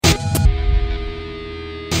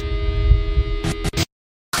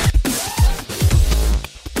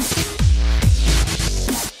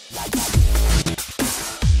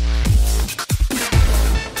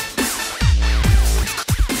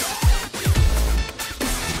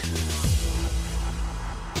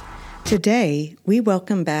Today, we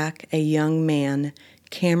welcome back a young man,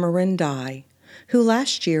 Cameron Dye, who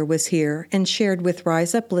last year was here and shared with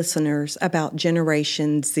Rise Up listeners about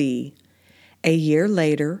Generation Z. A year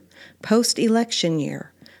later, post-election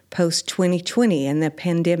year, post-2020 and the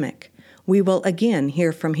pandemic, we will again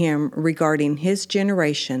hear from him regarding his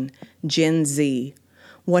generation, Gen Z.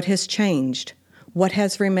 What has changed? What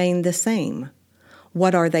has remained the same?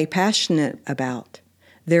 What are they passionate about?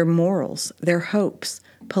 Their morals, their hopes,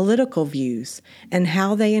 political views, and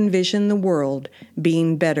how they envision the world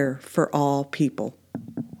being better for all people.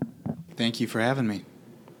 Thank you for having me.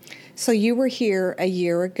 So you were here a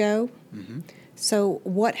year ago. Mm-hmm. So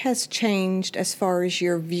what has changed as far as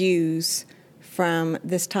your views from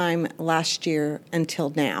this time last year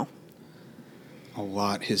until now? A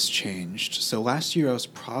lot has changed. So last year I was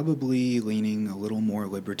probably leaning a little more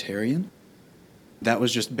libertarian. That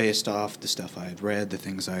was just based off the stuff I had read, the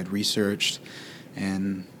things I had researched,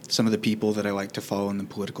 and some of the people that I like to follow in the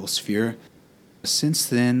political sphere. Since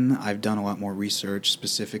then, I've done a lot more research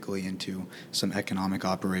specifically into some economic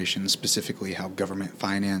operations, specifically how government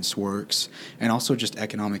finance works, and also just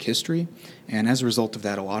economic history. And as a result of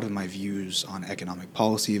that, a lot of my views on economic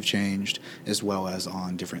policy have changed, as well as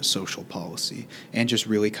on different social policy, and just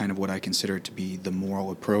really kind of what I consider to be the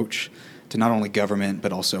moral approach to not only government,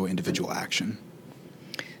 but also individual action.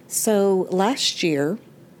 So last year,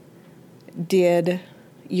 did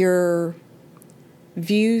your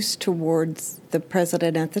views towards the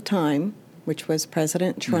president at the time, which was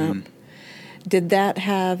President Trump, did that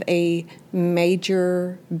have a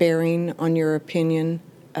major bearing on your opinion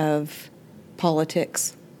of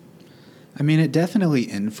politics? I mean, it definitely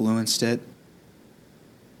influenced it.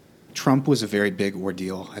 Trump was a very big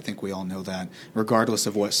ordeal. I think we all know that, regardless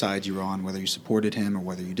of what side you were on, whether you supported him or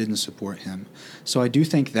whether you didn't support him. So I do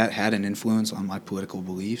think that had an influence on my political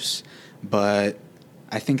beliefs, but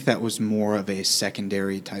I think that was more of a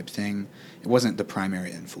secondary type thing. It wasn't the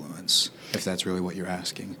primary influence, if that's really what you're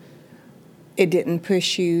asking. It didn't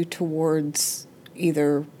push you towards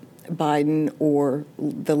either Biden or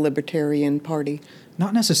the Libertarian Party?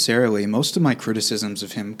 Not necessarily. Most of my criticisms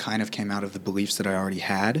of him kind of came out of the beliefs that I already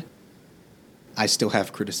had. I still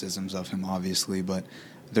have criticisms of him, obviously, but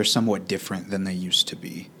they're somewhat different than they used to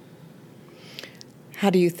be. How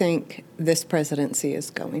do you think this presidency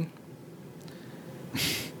is going?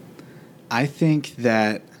 I think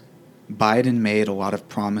that Biden made a lot of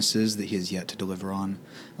promises that he has yet to deliver on,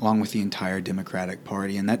 along with the entire Democratic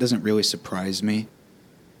Party, and that doesn't really surprise me.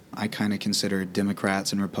 I kind of consider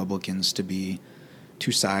Democrats and Republicans to be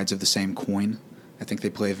two sides of the same coin. I think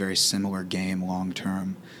they play a very similar game long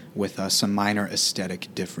term with some minor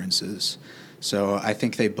aesthetic differences. So I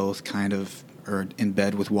think they both kind of are in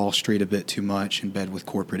bed with Wall Street a bit too much, in bed with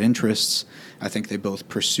corporate interests. I think they both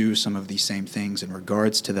pursue some of these same things in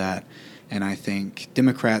regards to that. And I think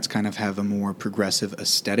Democrats kind of have a more progressive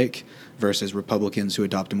aesthetic versus Republicans who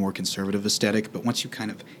adopt a more conservative aesthetic. But once you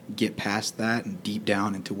kind of get past that and deep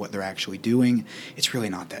down into what they're actually doing, it's really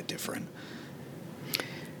not that different.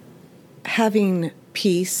 Having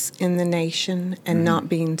peace in the nation and not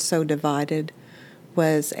being so divided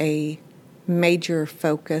was a major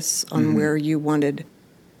focus on where you wanted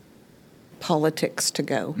politics to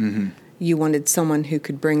go. You wanted someone who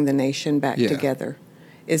could bring the nation back together.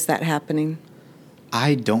 Is that happening?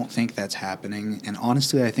 I don't think that's happening. And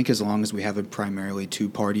honestly, I think as long as we have a primarily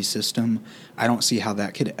two-party system, I don't see how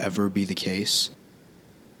that could ever be the case.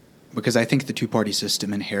 Because I think the two-party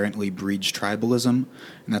system inherently breeds tribalism,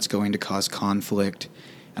 and that's going to cause conflict.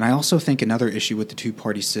 And I also think another issue with the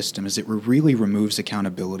two-party system is it really removes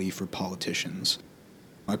accountability for politicians.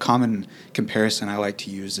 A common comparison I like to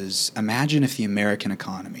use is, imagine if the American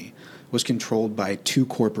economy was controlled by two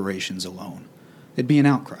corporations alone. It'd be an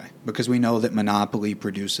outcry, because we know that monopoly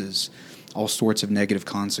produces all sorts of negative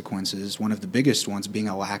consequences, one of the biggest ones being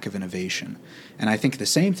a lack of innovation. And I think the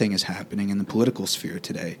same thing is happening in the political sphere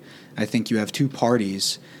today. I think you have two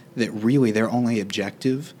parties that really their only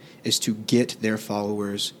objective is to get their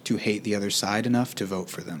followers to hate the other side enough to vote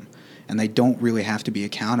for them. And they don't really have to be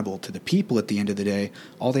accountable to the people at the end of the day.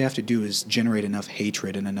 All they have to do is generate enough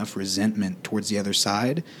hatred and enough resentment towards the other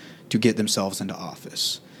side to get themselves into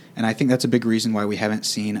office. And I think that's a big reason why we haven't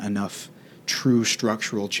seen enough true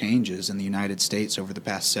structural changes in the United States over the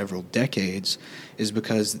past several decades, is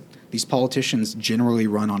because these politicians generally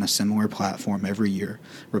run on a similar platform every year.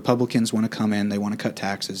 Republicans want to come in, they want to cut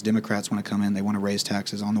taxes. Democrats want to come in, they want to raise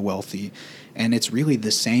taxes on the wealthy. And it's really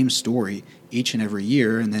the same story each and every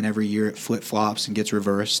year, and then every year it flip-flops and gets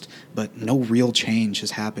reversed. But no real change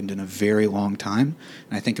has happened in a very long time.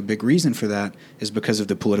 And I think a big reason for that is because of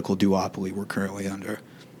the political duopoly we're currently under.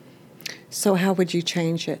 So how would you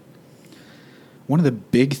change it? One of the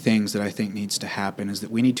big things that I think needs to happen is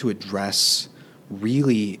that we need to address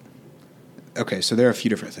really. Okay, so there are a few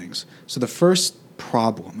different things. So the first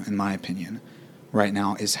problem, in my opinion, right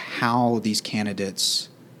now is how these candidates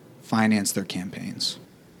finance their campaigns.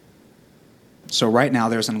 So right now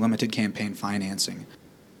there's unlimited campaign financing.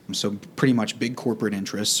 So pretty much big corporate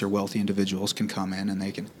interests or wealthy individuals can come in and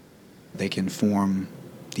they can form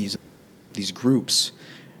these groups.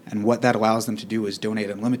 And what that allows them to do is donate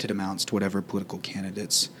unlimited amounts to whatever political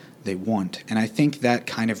candidates they want. And I think that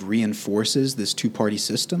kind of reinforces this two-party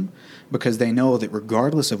system because they know that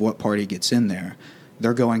regardless of what party gets in there,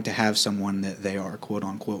 they're going to have someone that they are,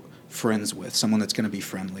 quote-unquote, friends with, someone that's going to be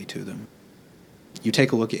friendly to them. You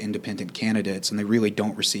take a look at independent candidates, and they really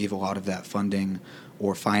don't receive a lot of that funding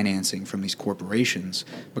or financing from these corporations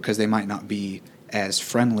because they might not be as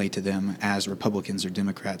friendly to them as Republicans or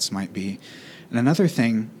Democrats might be. And another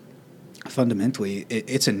thing, fundamentally,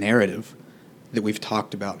 it's a narrative that we've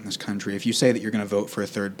talked about in this country. If you say that you're going to vote for a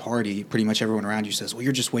third party, pretty much everyone around you says, well,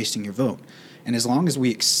 you're just wasting your vote. And as long as we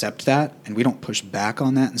accept that and we don't push back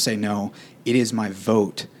on that and say, no, it is my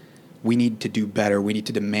vote, we need to do better, we need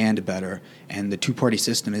to demand better, and the two-party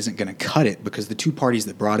system isn't going to cut it because the two parties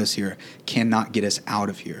that brought us here cannot get us out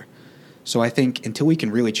of here. So I think until we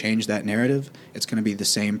can really change that narrative, it's going to be the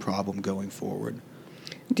same problem going forward.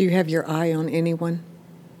 Do you have your eye on anyone?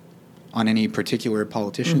 On any particular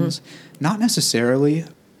politicians? Mm-hmm. Not necessarily.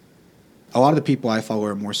 A lot of the people I follow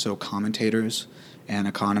are more so commentators and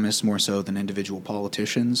economists more so than individual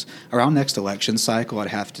politicians. Around next election cycle, I'd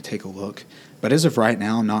have to take a look. But as of right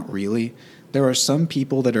now, not really. There are some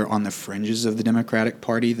people that are on the fringes of the Democratic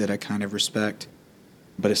Party that I kind of respect.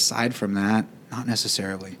 But aside from that, not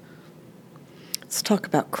necessarily. Let's talk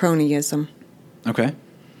about cronyism. Okay.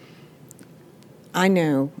 I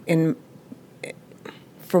know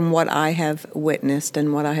from what I have witnessed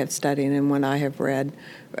and what I have studied and what I have read,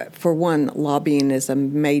 for one, lobbying is a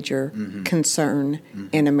major concern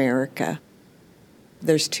in America.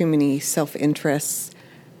 There's too many self-interests.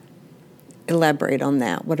 Elaborate on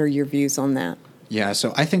that. What are your views on that? Yeah,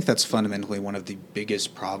 so I think that's fundamentally one of the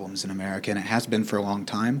biggest problems in America, and it has been for a long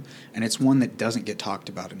time, and it's one that doesn't get talked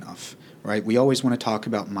about enough, right? We always want to talk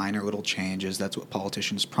about minor little changes. That's what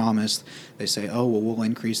politicians promise. They say, oh, well, we'll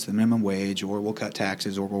increase the minimum wage, or we'll cut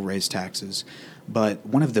taxes, or we'll raise taxes. But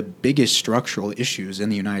one of the biggest structural issues in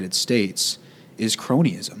the United States is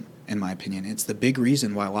cronyism, in my opinion. It's the big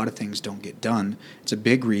reason why a lot of things don't get done. It's a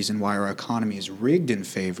big reason why our economy is rigged in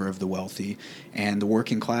favor of the wealthy, and the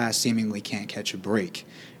working class seemingly can't catch a break.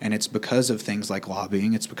 And it's because of things like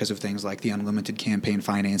lobbying. It's because of things like the unlimited campaign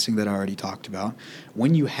financing that I already talked about.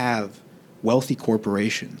 When you have wealthy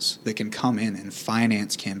corporations that can come in and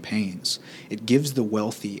finance campaigns, it gives the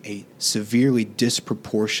wealthy a severely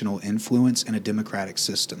disproportional influence in a democratic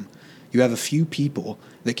system. You have a few people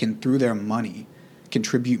that can, through their money,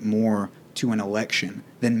 contribute more to an election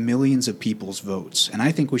than millions of people's votes. And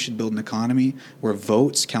I think we should build an economy where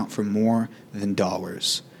votes count for more than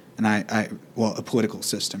dollars. And a political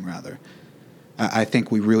system, rather. I think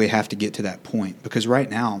we really have to get to that point because right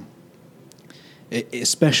now,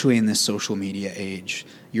 especially in this social media age,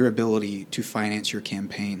 your ability to finance your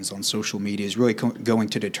campaigns on social media is really going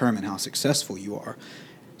to determine how successful you are.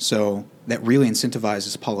 So that really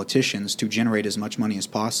incentivizes politicians to generate as much money as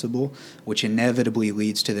possible, which inevitably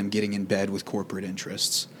leads to them getting in bed with corporate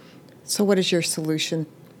interests. So what is your solution?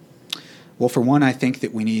 Well, for one, I think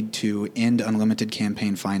that we need to end unlimited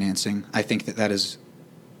campaign financing. I think that is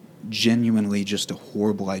genuinely just a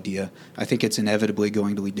horrible idea. I think it's inevitably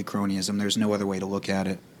going to lead to cronyism. There's no other way to look at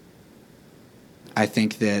it. I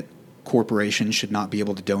think that corporations should not be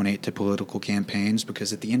able to donate to political campaigns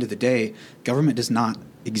because at the end of the day, government does not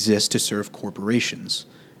exist to serve corporations.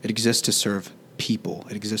 It exists to serve people.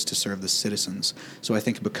 It exists to serve the citizens. So I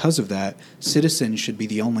think because of that, citizens should be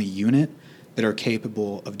the only unit that are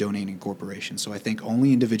capable of donating corporations. So I think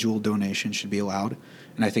only individual donations should be allowed,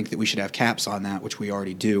 and I think that we should have caps on that, which we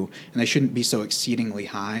already do, and they shouldn't be so exceedingly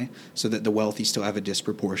high so that the wealthy still have a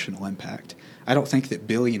disproportional impact. I don't think that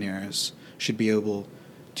billionaires should be able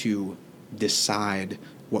to decide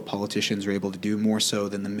what politicians are able to do more so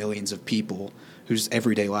than the millions of people whose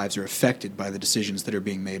everyday lives are affected by the decisions that are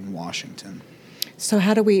being made in Washington. So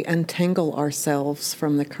how do we untangle ourselves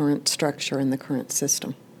from the current structure and the current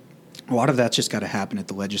system? A lot of that's just got to happen at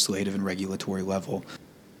the legislative and regulatory level.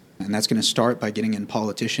 And that's going to start by getting in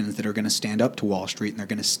politicians that are going to stand up to Wall Street and they're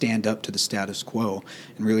going to stand up to the status quo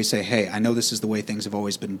and really say, hey, I know this is the way things have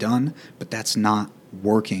always been done, but that's not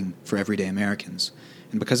working for everyday Americans.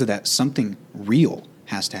 And because of that, something real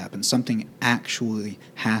has to happen. Something actually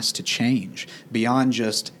has to change beyond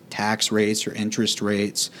just tax rates or interest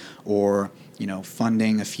rates or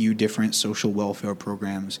funding a few different social welfare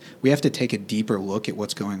programs. We have to take a deeper look at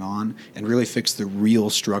what's going on and really fix the real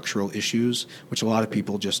structural issues, which a lot of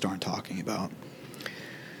people just aren't talking about.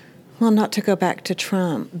 Well, not to go back to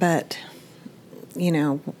Trump, but,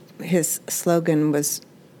 his slogan was,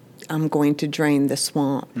 "I'm going to drain the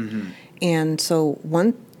swamp." Mm-hmm. And so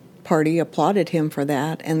one party applauded him for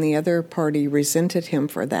that, and the other party resented him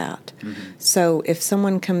for that. Mm-hmm. So if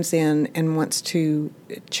someone comes in and wants to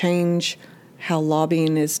change how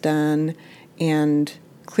lobbying is done and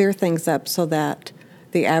clear things up so that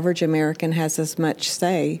the average American has as much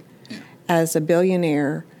say as a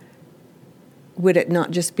billionaire, would it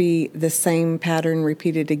not just be the same pattern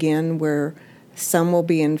repeated again where some will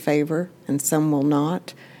be in favor and some will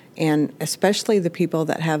not? And especially the people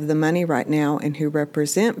that have the money right now and who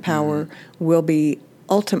represent power will be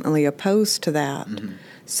ultimately opposed to that. Mm-hmm.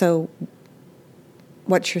 So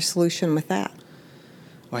what's your solution with that?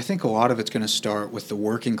 Well, I think a lot of it's going to start with the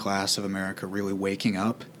working class of America really waking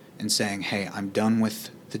up and saying, hey, I'm done with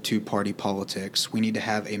the two-party politics. We need to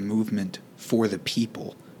have a movement for the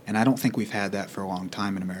people. And I don't think we've had that for a long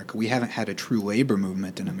time in America. We haven't had a true labor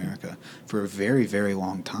movement in America for a very, very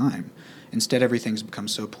long time. Instead, everything's become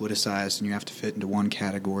so politicized and you have to fit into one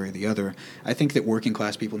category or the other. I think that working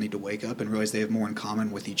class people need to wake up and realize they have more in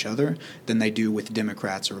common with each other than they do with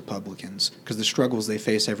Democrats or Republicans, because the struggles they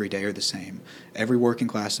face every day are the same. Every working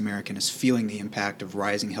class American is feeling the impact of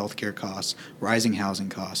rising healthcare costs, rising housing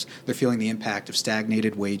costs. They're feeling the impact of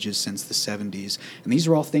stagnated wages since the 70s. And these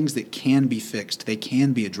are all things that can be fixed. They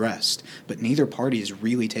can be addressed. But neither party is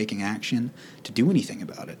really taking action to do anything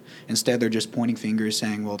about it. Instead, they're just pointing fingers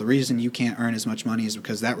saying, well, the reason you can't earn as much money is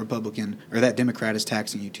because that Republican or that Democrat is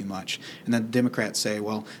taxing you too much. And then the Democrats say,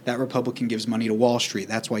 well, that Republican gives money to Wall Street.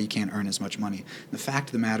 That's why you can't earn as much money. The fact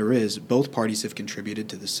of the matter is both parties have contributed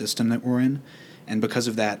to the system that we're in. And because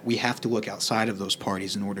of that, we have to look outside of those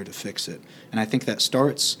parties in order to fix it. And I think that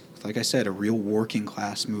starts, like I said, a real working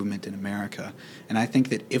class movement in America. And I think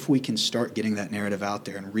that if we can start getting that narrative out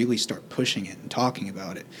there and really start pushing it and talking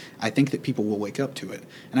about it, I think that people will wake up to it.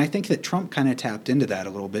 And I think that Trump kind of tapped into that a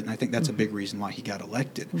little bit, and I think that's a big reason why he got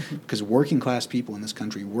elected. Because working class people in this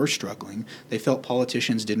country were struggling. They felt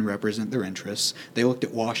politicians didn't represent their interests. They looked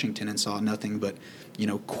at Washington and saw nothing but,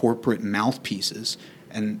 corporate mouthpieces.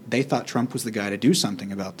 And they thought Trump was the guy to do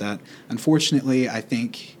something about that. Unfortunately, I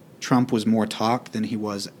think Trump was more talk than he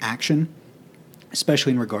was action,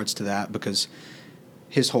 especially in regards to that, because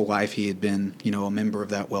his whole life he had been, a member of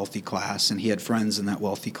that wealthy class, and he had friends in that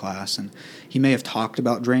wealthy class, and he may have talked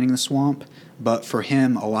about draining the swamp, but for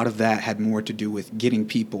him, a lot of that had more to do with getting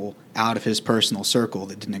people out of his personal circle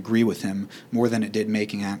that didn't agree with him more than it did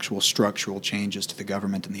making actual structural changes to the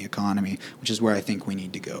government and the economy, which is where I think we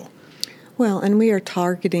need to go. Well, and we are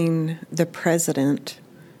targeting the president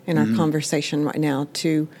in our conversation right now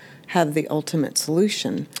to have the ultimate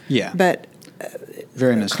solution. Yeah. But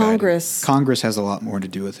very misguided. Congress has a lot more to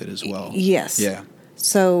do with it as well. Yes. Yeah.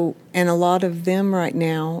 So, and a lot of them right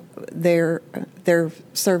now, they're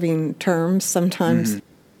serving terms. Sometimes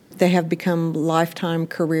they have become lifetime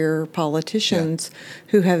career politicians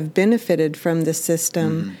who have benefited from the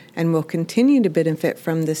system and will continue to benefit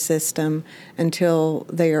from the system until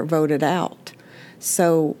they are voted out.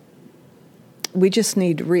 So we just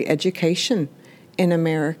need re-education in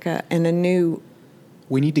America and a new...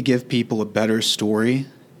 We need to give people a better story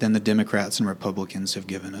than the Democrats and Republicans have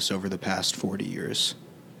given us over the past 40 years.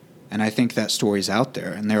 And I think that story's out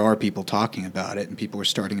there, and there are people talking about it, and people are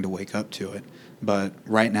starting to wake up to it. But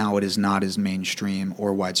right now it is not as mainstream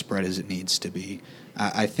or widespread as it needs to be.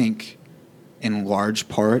 I think, in large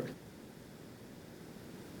part,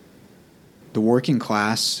 the working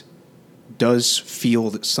class does feel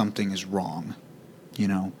that something is wrong,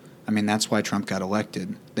 that's why Trump got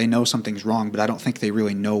elected. They know something's wrong, but I don't think they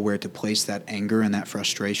really know where to place that anger and that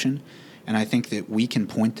frustration. And I think that we can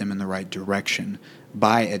point them in the right direction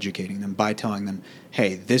by educating them, by telling them,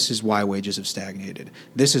 hey, this is why wages have stagnated.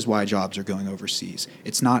 This is why jobs are going overseas.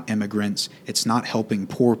 It's not immigrants. It's not helping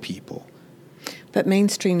poor people. But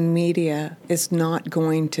mainstream media is not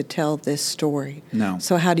going to tell this story. No.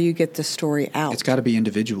 So how do you get the story out? It's got to be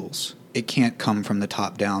individuals. It can't come from the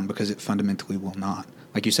top down because it fundamentally will not.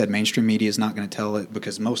 Like you said, mainstream media is not going to tell it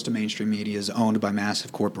because most of mainstream media is owned by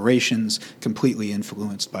massive corporations, completely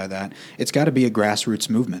influenced by that. It's got to be a grassroots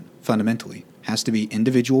movement, fundamentally. It has to be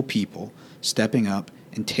individual people stepping up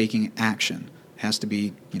and taking action. It has to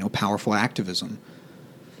be, powerful activism.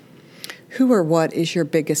 Who or what is your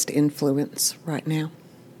biggest influence right now?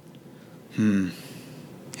 Yeah,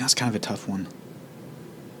 that's kind of a tough one.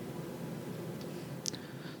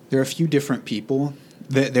 There are a few different people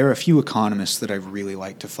There are a few economists that I really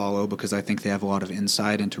like to follow because I think they have a lot of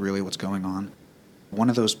insight into really what's going on. One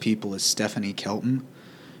of those people is Stephanie Kelton.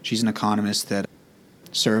 She's an economist that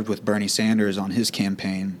served with Bernie Sanders on his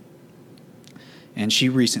campaign. And she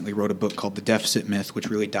recently wrote a book called The Deficit Myth, which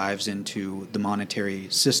really dives into the monetary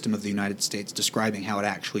system of the United States, describing how it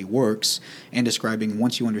actually works, and describing,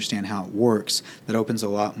 once you understand how it works, that opens a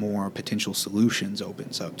lot more potential solutions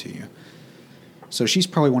opens up to you. So she's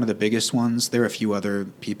probably one of the biggest ones. There are a few other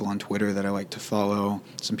people on Twitter that I like to follow,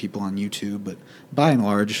 some people on YouTube, but by and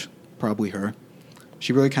large, probably her.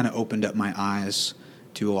 She really kind of opened up my eyes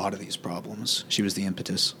to a lot of these problems. She was the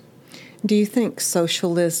impetus. Do you think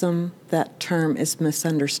socialism, that term, is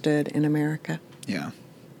misunderstood in America? Yeah.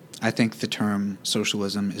 I think the term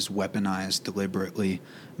socialism is weaponized deliberately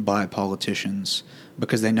by politicians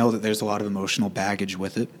because they know that there's a lot of emotional baggage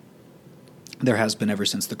with it. There has been ever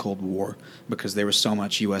since the Cold War because there was so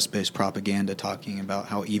much U.S.-based propaganda talking about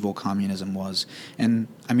how evil communism was. And,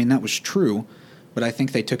 I mean, that was true, but I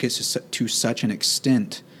think they took it to such an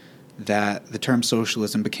extent that the term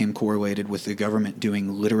socialism became correlated with the government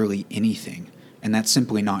doing literally anything, and that's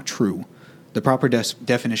simply not true. The proper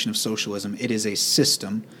definition of socialism, it is a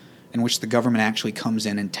system in which the government actually comes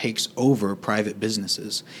in and takes over private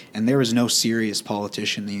businesses, and there is no serious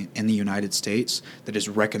politician in the United States that is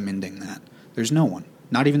recommending that. There's no one.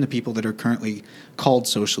 Not even the people that are currently called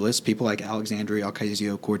socialists, people like Alexandria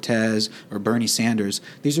Ocasio-Cortez or Bernie Sanders.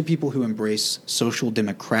 These are people who embrace social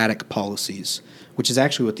democratic policies, which is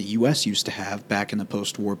actually what the U.S. used to have back in the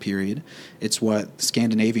post-war period. It's what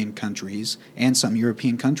Scandinavian countries and some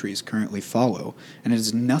European countries currently follow, and it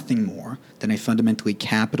is nothing more than a fundamentally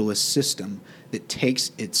capitalist system that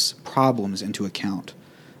takes its problems into account.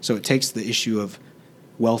 So it takes the issue of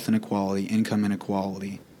wealth inequality, income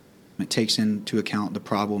inequality. It takes into account the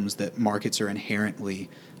problems that markets are inherently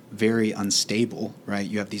very unstable, right?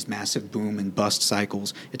 You have these massive boom and bust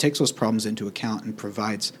cycles. It takes those problems into account and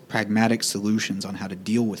provides pragmatic solutions on how to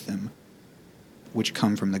deal with them, which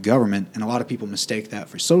come from the government. And a lot of people mistake that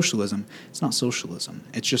for socialism. It's not socialism.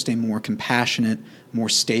 It's just a more compassionate, more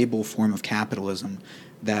stable form of capitalism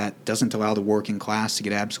that doesn't allow the working class to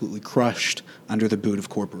get absolutely crushed under the boot of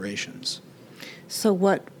corporations. So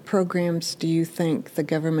what programs do you think the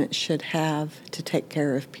government should have to take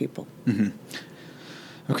care of people? Mm-hmm.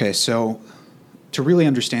 Okay, so to really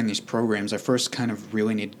understand these programs, I first kind of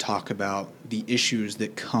really need to talk about the issues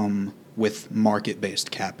that come with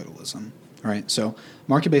market-based capitalism, right? So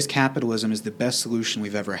market-based capitalism is the best solution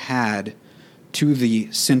we've ever had to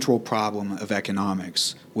the central problem of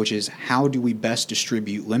economics, which is how do we best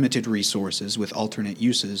distribute limited resources with alternate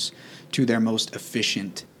uses to their most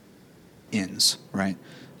efficient ends, right?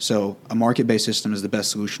 So a market-based system is the best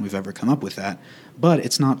solution we've ever come up with that, but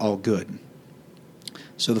it's not all good.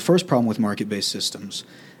 So the first problem with market-based systems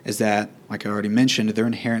is that, like I already mentioned, they're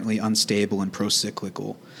inherently unstable and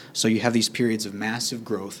pro-cyclical. So you have these periods of massive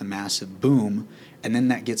growth, a massive boom, and then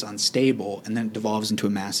that gets unstable, and then it devolves into a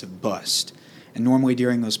massive bust. And normally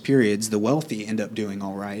during those periods, the wealthy end up doing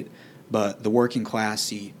all right, but the working class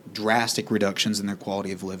see drastic reductions in their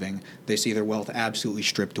quality of living. They see their wealth absolutely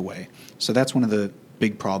stripped away. So that's one of the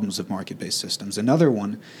big problems of market-based systems. Another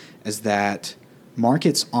one is that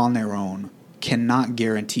markets on their own cannot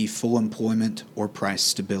guarantee full employment or price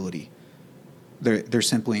stability. They're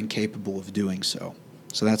simply incapable of doing so.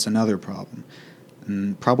 So that's another problem.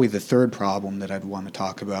 And probably the third problem that I'd want to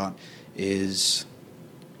talk about is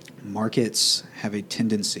markets have a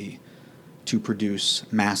tendency to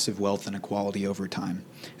produce massive wealth inequality over time.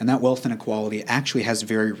 And that wealth inequality actually has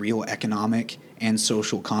very real economic and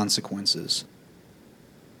social consequences.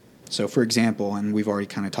 So, for example, and we've already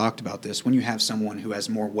kind of talked about this, when you have someone who has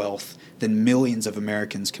more wealth than millions of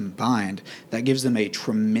Americans combined, that gives them a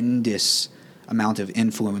tremendous amount of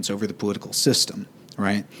influence over the political system,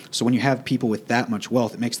 right? So when you have people with that much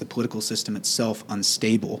wealth, it makes the political system itself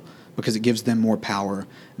unstable because it gives them more power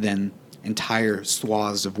than entire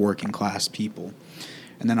swaths of working class people.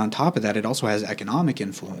 And then on top of that, it also has economic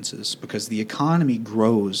influences because the economy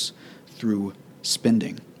grows through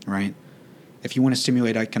spending, right? If you want to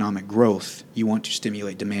stimulate economic growth, you want to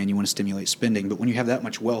stimulate demand, you want to stimulate spending. But when you have that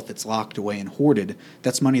much wealth that's locked away and hoarded,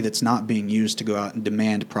 that's money that's not being used to go out and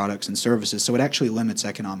demand products and services. So it actually limits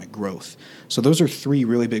economic growth. So those are three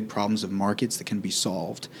really big problems of markets that can be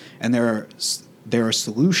solved. And there are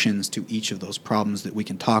solutions to each of those problems that we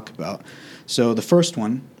can talk about. So the first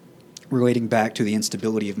one, relating back to the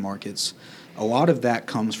instability of markets, a lot of that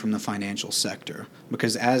comes from the financial sector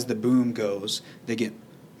because as the boom goes, they get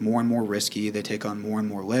more and more risky. They take on more and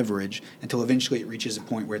more leverage until eventually it reaches a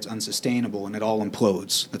point where it's unsustainable and it all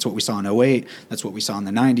implodes. That's what we saw in '08. That's what we saw in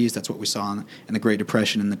the '90s. That's what we saw in the Great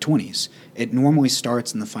Depression in the '20s. It normally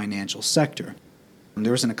starts in the financial sector. And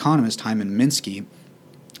there was an economist, Hyman Minsky,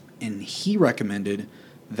 and he recommended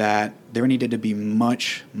that there needed to be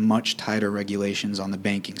much, much tighter regulations on the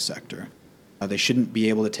banking sector. They shouldn't be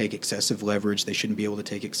able to take excessive leverage. They shouldn't be able to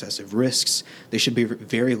take excessive risks. They should be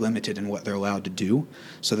very limited in what they're allowed to do,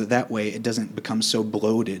 so that way it doesn't become so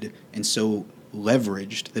bloated and so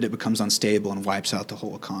leveraged that it becomes unstable and wipes out the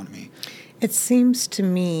whole economy. It seems to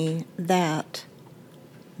me that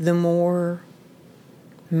the more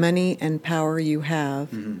money and power you have,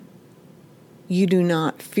 you do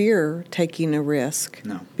not fear taking a risk.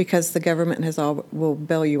 No. Because the government will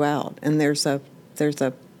bail you out, and there's a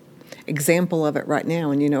example of it right now,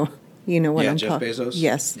 and you know what I'm talking. Jeff Bezos.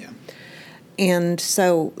 Yes. Yeah. And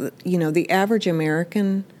so the average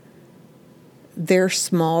American, their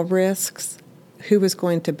small risks, who is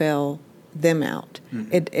going to bail them out?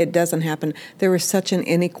 It doesn't happen. There is such an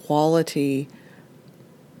inequality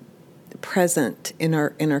present in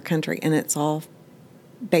our country, and it's all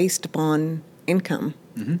based upon income.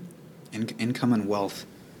 Income and wealth.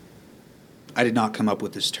 I did not come up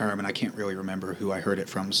with this term, and I can't really remember who I heard it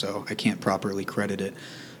from, so I can't properly credit it.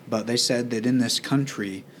 But they said that in this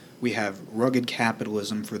country, we have rugged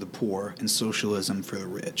capitalism for the poor and socialism for the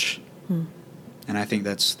rich. And I think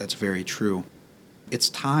that's very true. It's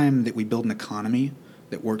time that we build an economy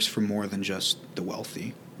that works for more than just the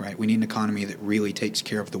wealthy, right? We need an economy that really takes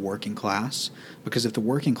care of the working class, because if the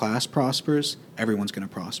working class prospers, everyone's going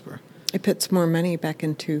to prosper. It puts more money back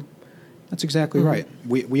into... That's exactly right.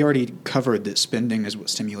 We already covered that spending is what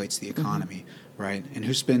stimulates the economy, right? And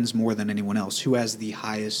who spends more than anyone else? Who has the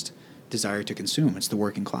highest desire to consume? It's the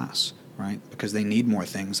working class, right? Because they need more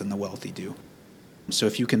things than the wealthy do. So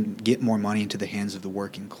if you can get more money into the hands of the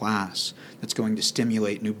working class, that's going to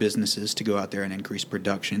stimulate new businesses to go out there and increase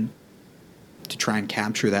production, to try and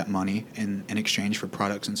capture that money in exchange for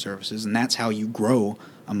products and services. And that's how you grow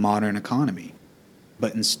a modern economy.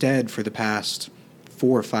 But instead, for the past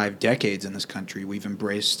 4 or 5 decades in this country, we've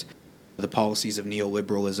embraced the policies of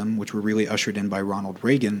neoliberalism, which were really ushered in by Ronald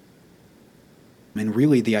Reagan. And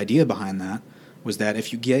really the idea behind that was that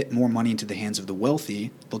if you get more money into the hands of the wealthy,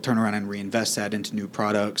 they'll turn around and reinvest that into new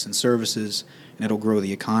products and services, and it'll grow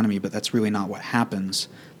the economy. But that's really not what happens.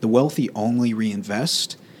 The wealthy only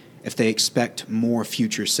reinvest if they expect more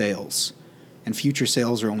future sales. And future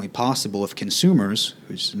sales are only possible if consumers,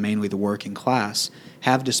 which is mainly the working class,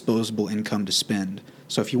 have disposable income to spend.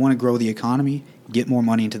 So if you want to grow the economy, get more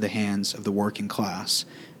money into the hands of the working class.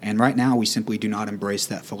 And right now, we simply do not embrace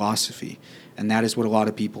that philosophy. And that is what a lot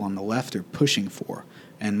of people on the left are pushing for.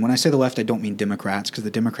 And when I say the left, I don't mean Democrats, because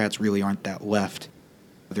the Democrats really aren't that left.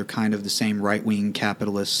 They're kind of the same right-wing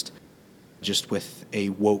capitalist, just with a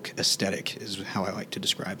woke aesthetic, is how I like to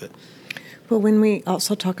describe it. Well, when we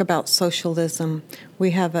also talk about socialism,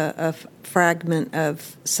 we have a fragment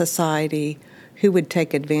of society who would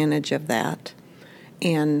take advantage of that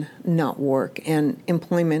and not work. And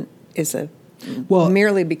employment is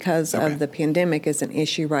merely because of the pandemic is an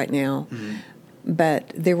issue right now.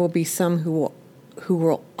 But there will be some who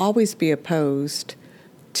will always be opposed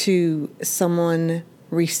to someone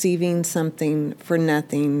receiving something for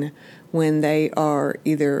nothing when they are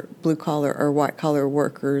either blue-collar or white-collar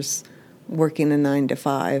workers working a 9 to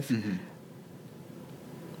 5.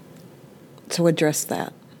 So address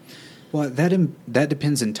that. Well, that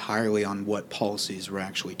depends entirely on what policies we're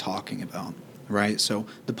actually talking about, right? So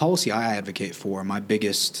the policy I advocate for, my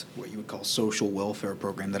biggest, what you would call social welfare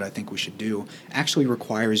program that I think we should do, actually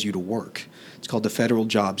requires you to work. It's called the Federal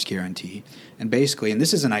Jobs Guarantee. And basically, and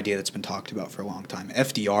this is an idea that's been talked about for a long time,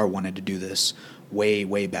 FDR wanted to do this way,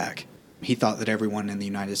 way back. He thought that everyone in the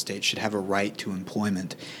United States should have a right to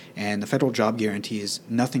employment. And the Federal Job Guarantee is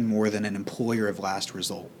nothing more than an employer of last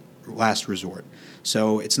resort.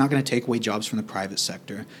 So it's not going to take away jobs from the private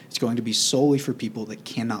sector. It's going to be solely for people that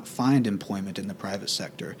cannot find employment in the private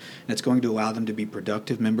sector. And it's going to allow them to be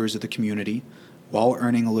productive members of the community while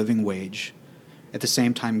earning a living wage, at the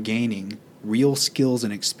same time gaining real skills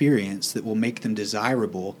and experience that will make them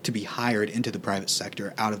desirable to be hired into the private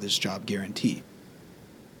sector out of this job guarantee.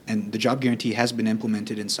 And the job guarantee has been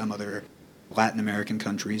implemented in some other Latin American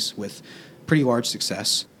countries with pretty large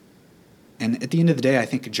success. And at the end of the day, I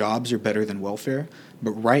think jobs are better than welfare.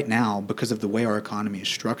 But right now, because of the way our economy is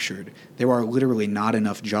structured, there are literally not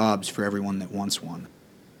enough jobs for everyone that wants one.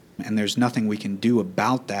 And there's nothing we can do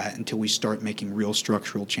about that until we start making real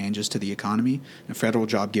structural changes to the economy. And a federal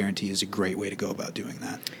job guarantee is a great way to go about doing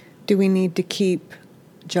that. Do we need to keep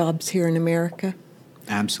jobs here in America?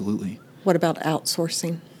 Absolutely. What about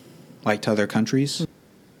outsourcing? Like to other countries?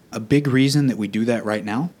 A big reason that we do that right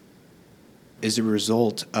now is a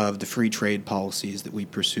result of the free trade policies that we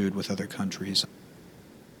pursued with other countries.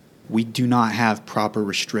 We do not have proper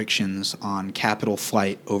restrictions on capital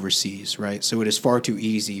flight overseas, right? So it is far too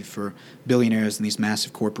easy for billionaires and these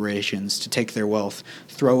massive corporations to take their wealth,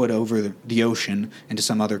 throw it over the ocean into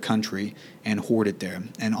some other country, and hoard it there.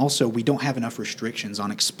 And also, we don't have enough restrictions on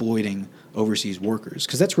exploiting overseas workers,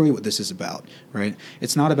 because that's really what this is about, right?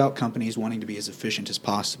 It's not about companies wanting to be as efficient as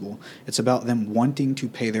possible. It's about them wanting to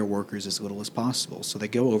pay their workers as little as possible. So they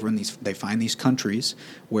go over and they find these countries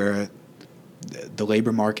where the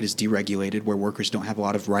labor market is deregulated, where workers don't have a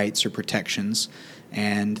lot of rights or protections,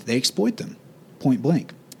 and they exploit them, point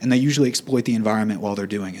blank. And they usually exploit the environment while they're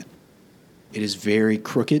doing it. It is very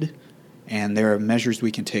crooked, and there are measures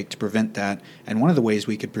we can take to prevent that. And one of the ways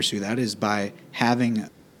we could pursue that is by having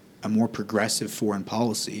a more progressive foreign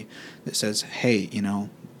policy that says, hey, you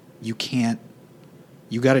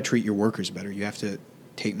got to treat your workers better. You have to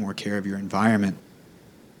take more care of your environment.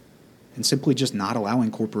 And simply just not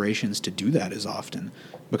allowing corporations to do that as often,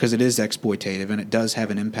 because it is exploitative and it does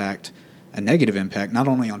have an impact, a negative impact, not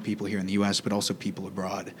only on people here in the U.S., but also people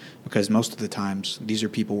abroad, because most of the times these are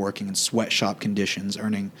people working in sweatshop conditions,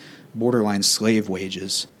 earning borderline slave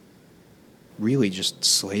wages, really just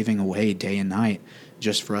slaving away day and night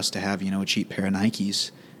just for us to have, a cheap pair of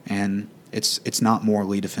Nikes. And it's not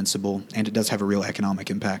morally defensible, and it does have a real economic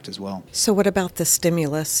impact as well. So what about the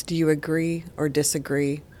stimulus? Do you agree or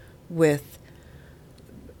disagree with,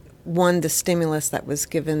 one, the stimulus that was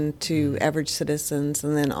given to average citizens,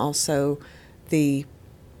 and then also the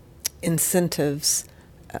incentives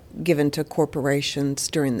given to corporations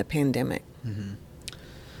during the pandemic? Mm-hmm.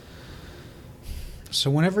 So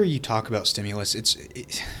whenever you talk about stimulus,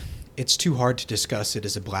 it's too hard to discuss it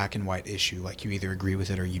as a black and white issue, like you either agree with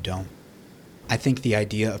it or you don't. I think the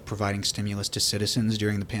idea of providing stimulus to citizens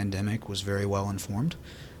during the pandemic was very well informed.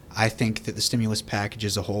 I think that the stimulus package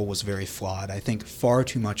as a whole was very flawed. I think far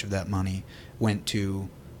too much of that money went to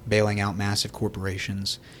bailing out massive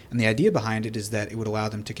corporations. And the idea behind it is that it would allow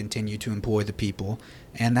them to continue to employ the people.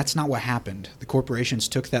 And that's not what happened. The corporations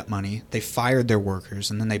took that money, they fired their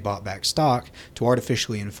workers, and then they bought back stock to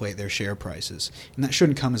artificially inflate their share prices. And that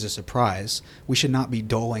shouldn't come as a surprise. We should not be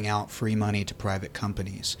doling out free money to private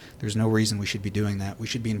companies. There's no reason we should be doing that. We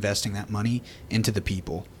should be investing that money into the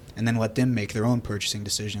people, and then let them make their own purchasing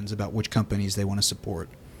decisions about which companies they want to support.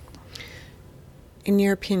 In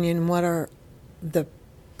your opinion, what are the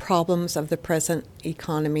problems of the present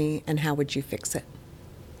economy, and how would you fix it?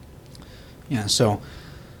 Yeah, so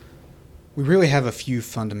we really have a few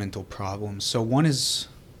fundamental problems. So one is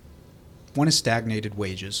stagnated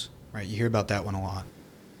wages, right? You hear about that one a lot.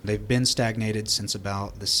 They've been stagnated since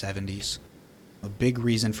about the 70s. A big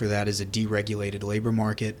reason for that is a deregulated labor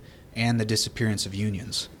market and the disappearance of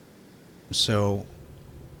unions. So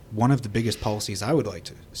one of the biggest policies I would like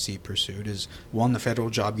to see pursued is, one, the federal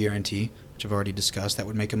job guarantee, which I've already discussed. That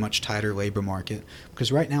would make a much tighter labor market, because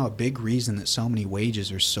right now a big reason that so many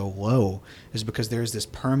wages are so low is because there's this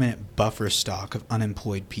permanent buffer stock of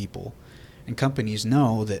unemployed people. And companies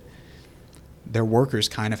know that their workers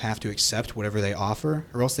kind of have to accept whatever they offer,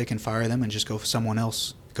 or else they can fire them and just go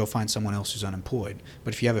find someone else who's unemployed.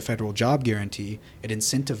 But if you have a federal job guarantee, it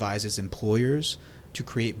incentivizes employers to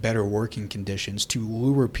create better working conditions, to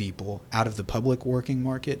lure people out of the public working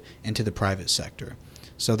market into the private sector.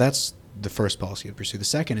 So that's the first policy to pursue. The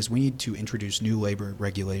second is we need to introduce new labor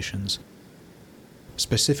regulations,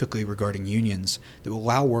 specifically regarding unions, that will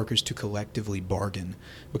allow workers to collectively bargain.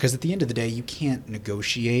 Because at the end of the day, you can't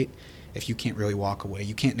negotiate if you can't really walk away.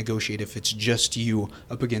 You can't negotiate if it's just you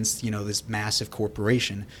up against, this massive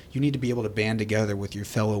corporation. You need to be able to band together with your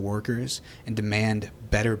fellow workers and demand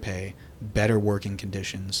better pay, better working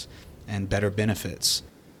conditions, and better benefits.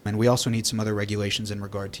 And we also need some other regulations in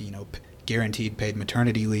regard to, guaranteed paid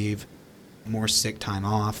maternity leave, more sick time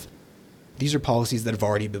off. These are policies that have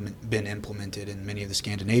already been implemented in many of the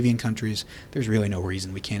Scandinavian countries. There's really no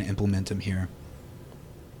reason we can't implement them here.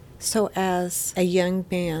 So as a young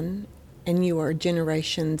man, and you are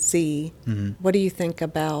Generation Z, What do you think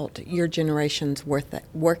about your generation's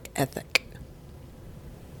work ethic?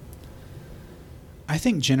 I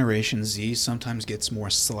think Generation Z sometimes gets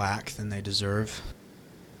more slack than they deserve.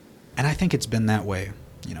 And I think it's been that way,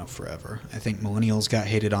 forever. I think millennials got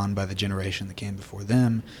hated on by the generation that came before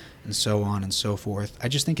them, and so on and so forth. I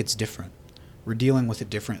just think it's different. We're dealing with a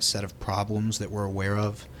different set of problems that we're aware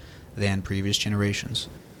of than previous generations.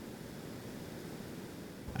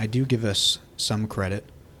 I do give us some credit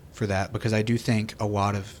for that, because I do think a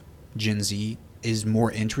lot of Gen Z is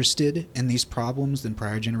more interested in these problems than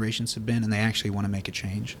prior generations have been, and they actually want to make a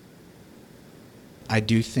change. I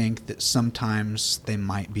do think that sometimes they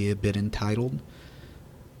might be a bit entitled,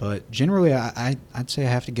 but generally I'd say I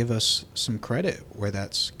have to give us some credit where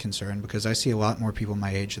that's concerned, because I see a lot more people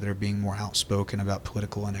my age that are being more outspoken about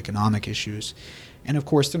political and economic issues. And of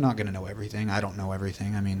course, they're not going to know everything. I don't know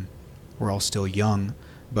everything. I mean, we're all still young,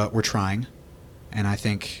 but we're trying, and I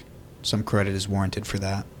think some credit is warranted for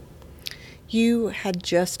that. You had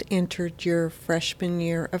just entered your freshman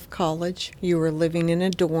year of college. You were living in a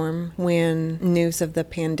dorm when news of the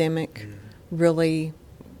pandemic really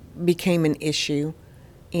became an issue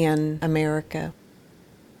in America.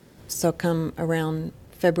 So come around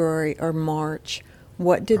February or March,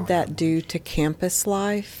 what did that do to campus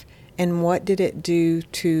life, and what did it do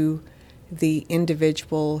to the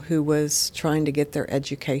individual who was trying to get their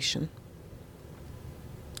education?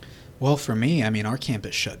 Well, for me, I mean, our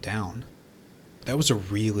campus shut down. That was a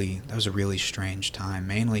really strange time.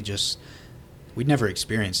 Mainly just, we'd never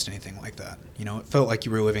experienced anything like that. You know, it felt like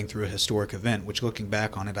you were living through a historic event, which looking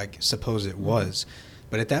back on it, I suppose it was.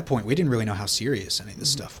 But at that point, we didn't really know how serious any of this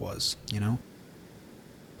stuff was, you know?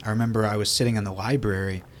 I remember I was sitting in the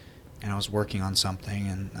library and I was working on something,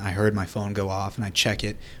 and I heard my phone go off, and I check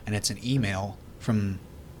it, and it's an email from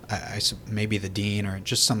maybe the dean or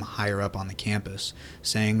just some higher up on the campus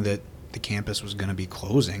saying that the campus was going to be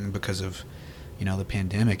closing because of, you know, the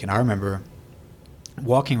pandemic. And I remember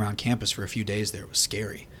walking around campus for a few days there. It was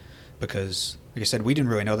scary because, like I said, we didn't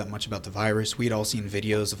really know that much about the virus. We'd all seen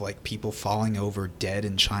videos of like people falling over dead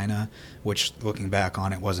in China, which looking back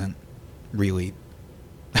on it wasn't really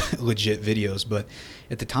legit videos, but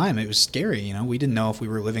at the time it was scary. You know, we didn't know if we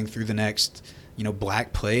were living through the next, you know,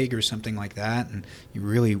 Black Plague or something like that, and you're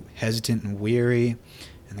really hesitant and weary,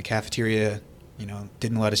 and the cafeteria, you know,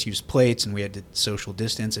 didn't let us use plates, and we had to social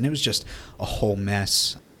distance, and it was just a whole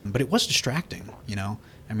mess. But it was distracting, you know.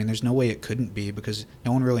 I mean, there's no way it couldn't be, because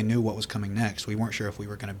no one really knew what was coming next. We weren't sure if we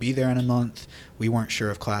were going to be there in a month. We weren't sure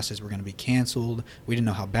if classes were going to be canceled. We didn't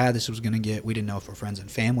know how bad this was going to get. We didn't know if our friends and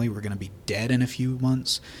family were going to be dead in a few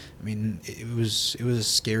months. I mean, it was a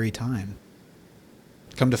scary time.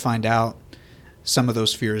 Come to find out, some of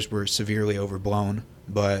those fears were severely overblown,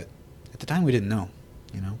 but at the time we didn't know,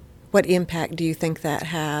 you know. What impact do you think that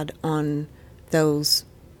had on those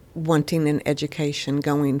wanting an education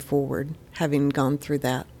going forward, having gone through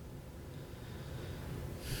that?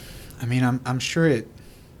 I mean, I'm sure it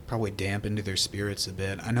probably dampened their spirits a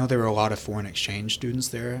bit. I know there were a lot of foreign exchange students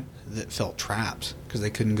there that felt trapped because they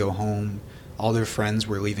couldn't go home. All their friends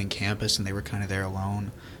were leaving campus and they were kind of there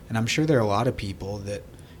alone. And I'm sure there are a lot of people that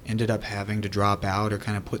ended up having to drop out or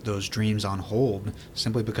kind of put those dreams on hold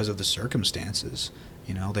simply because of the circumstances.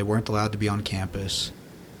 You know, they weren't allowed to be on campus.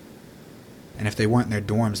 And if they weren't in their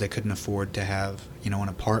dorms, they couldn't afford to have, you know, an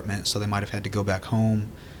apartment, so they might have had to go back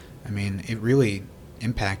home. I mean, it really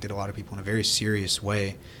impacted a lot of people in a very serious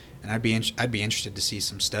way. And I'd be interested to see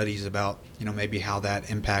some studies about, you know, maybe how that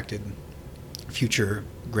impacted future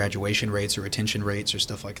graduation rates or retention rates or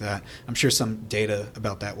stuff like that. I'm sure some data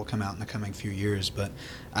about that will come out in the coming few years, but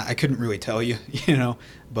I couldn't really tell you, you know.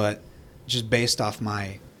 But just based off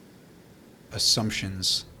my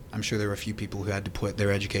assumptions, I'm sure there were a few people who had to put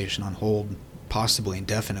their education on hold, possibly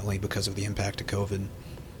indefinitely, because of the impact of COVID.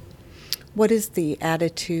 What is the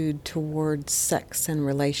attitude towards sex and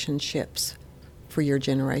relationships for your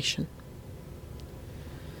generation?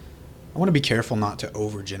 I want to be careful not to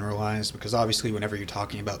overgeneralize, because obviously whenever you're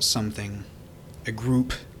talking about something, a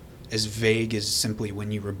group as vague as simply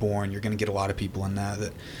when you were born, you're going to get a lot of people in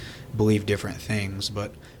that believe different things.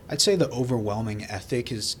 But I'd say the overwhelming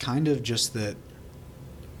ethic is kind of just that,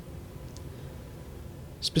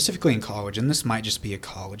 specifically in college, and this might just be a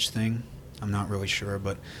college thing, I'm not really sure,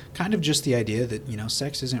 but kind of just the idea that, you know,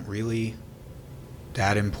 sex isn't really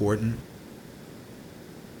that important,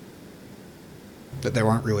 that there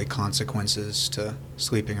aren't really consequences to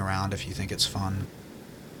sleeping around if you think it's fun.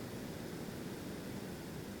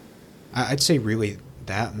 I'd say really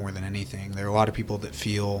that more than anything. There are a lot of people that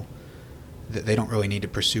feel that they don't really need to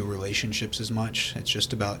pursue relationships as much. It's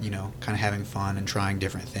just about, you know, kind of having fun and trying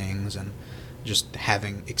different things and just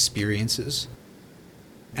having experiences.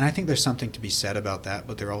 And I think there's something to be said about that,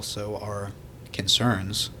 but there also are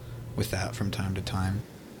concerns with that from time to time.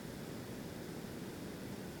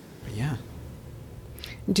 But yeah.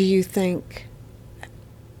 Do you think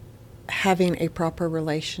having a proper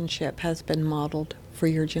relationship has been modeled for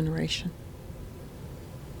your generation?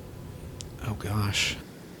 Oh gosh.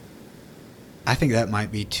 I think that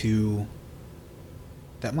might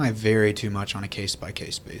vary too much on a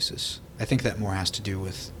case-by-case basis. I think that more has to do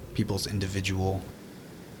with people's individual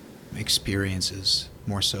experiences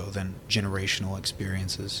more so than generational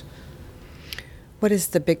experiences. What is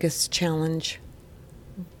the biggest challenge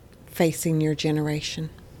facing your generation?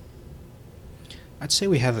 I'd say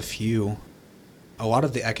we have a few. A lot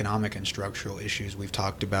of the economic and structural issues we've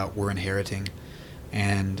talked about we're inheriting,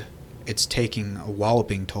 and it's taking a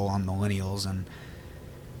walloping toll on millennials, and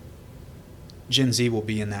Gen Z will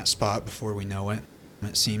be in that spot before we know it.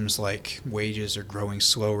 It seems like wages are growing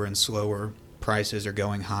slower and slower, prices are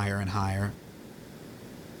going higher and higher,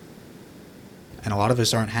 and a lot of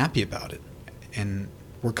us aren't happy about it. And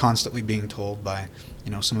we're constantly being told by,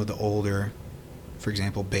 some of the older, for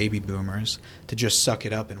example, baby boomers, to just suck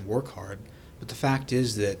it up and work hard. But the fact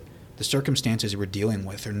is that the circumstances we're dealing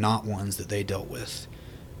with are not ones that they dealt with.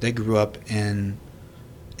 They grew up in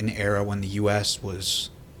an era when the U.S.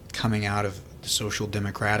 was coming out of the social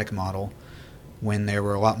democratic model, when there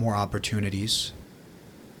were a lot more opportunities,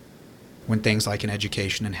 when things like an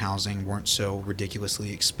education and housing weren't so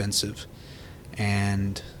ridiculously expensive.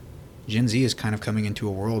 And Gen Z is kind of coming into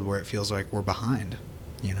a world where it feels like we're behind,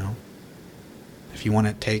 If you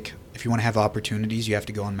want to have opportunities, you have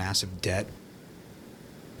to go in massive debt.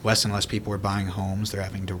 Less and less people are buying homes, they're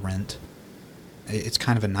having to rent. It's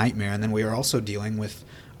kind of a nightmare. And then we are also dealing with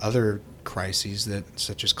other crises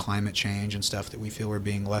such as climate change and stuff that we feel are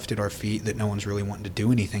being left at our feet that no one's really wanting to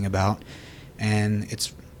do anything about. And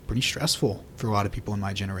it's pretty stressful for a lot of people in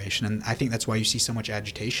my generation. And I think that's why you see so much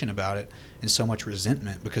agitation about it and so much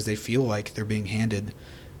resentment, because they feel like they're being handed,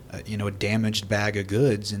 a damaged bag of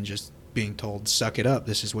goods and just being told, suck it up,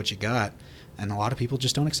 this is what you got. And a lot of people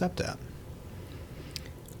just don't accept that.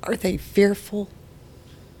 Are they fearful?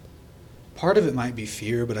 Part of it might be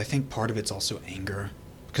fear, but I think part of it's also anger,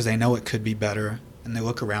 because they know it could be better, and they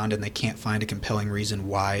look around and they can't find a compelling reason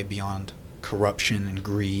why beyond corruption and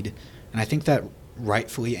greed. And I think that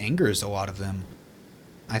rightfully angers a lot of them.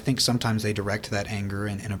 I think sometimes they direct that anger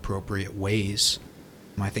in inappropriate ways.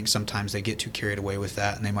 I think sometimes they get too carried away with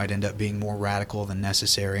that, and they might end up being more radical than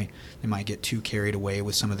necessary. They might get too carried away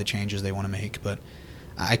with some of the changes they want to make, but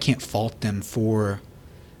I can't fault them for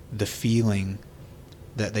the feeling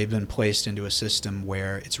that they've been placed into a system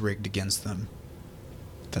where it's rigged against them,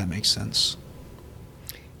 if that makes sense.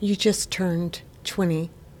 You just turned 20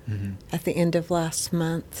 at the end of last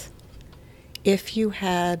month. If you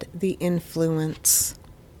had the influence,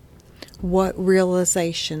 what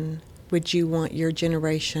realization would you want your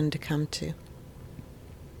generation to come to?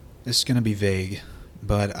 This is going to be vague,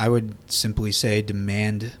 but I would simply say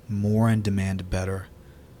demand more and demand better,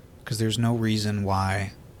 because there's no reason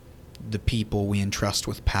why the people we entrust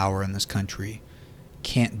with power in this country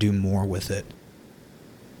can't do more with it.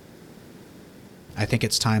 I think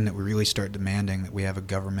it's time that we really start demanding that we have a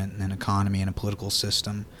government and an economy and a political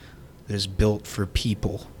system that is built for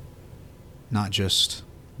people, not just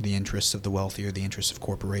the interests of the wealthy or the interests of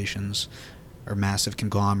corporations or massive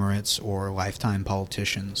conglomerates or lifetime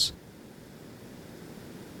politicians.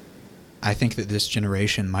 I think that this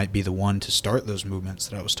generation might be the one to start those movements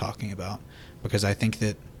that I was talking about, because I think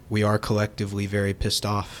that we are collectively very pissed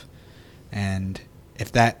off. And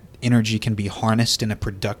if that energy can be harnessed in a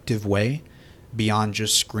productive way, beyond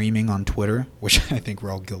just screaming on Twitter, which I think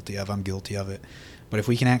we're all guilty of, I'm guilty of it, but if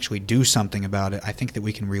we can actually do something about it, I think that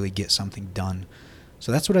we can really get something done.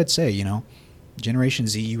 So that's what I'd say, Generation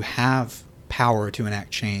Z, you have power to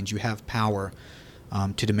enact change. You have power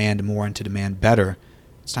to demand more and to demand better.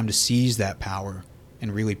 It's time to seize that power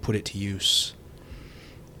and really put it to use.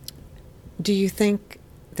 Do you think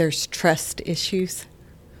there's trust issues?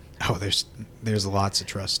 Oh, there's lots of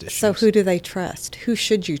trust issues. So who do they trust? Who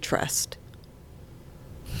should you trust?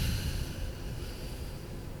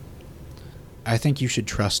 I think you should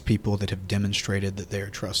trust people that have demonstrated that they're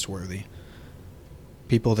trustworthy.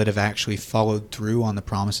 People that have actually followed through on the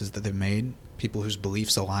promises that they've made. People whose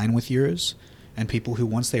beliefs align with yours. And people who,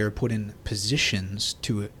 once they are put in positions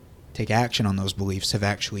to take action on those beliefs, have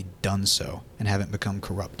actually done so and haven't become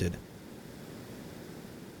corrupted.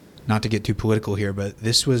 Not to get too political here, but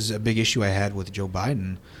this was a big issue I had with Joe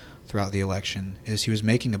Biden throughout the election, is he was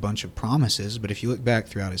making a bunch of promises, but if you look back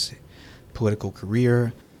throughout his political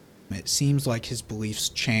career, it seems like his beliefs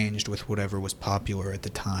changed with whatever was popular at the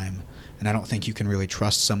time. And I don't think you can really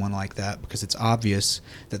trust someone like that, because it's obvious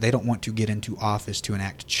that they don't want to get into office to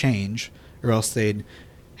enact change, or else they'd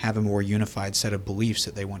have a more unified set of beliefs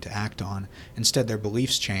that they want to act on. Instead, their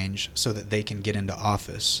beliefs change so that they can get into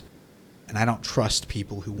office. And I don't trust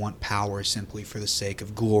people who want power simply for the sake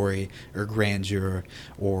of glory or grandeur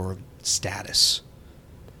or status.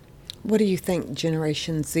 What do you think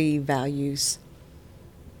Generation Z values?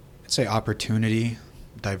 I'd say opportunity,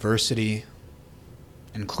 diversity,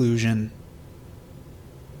 inclusion.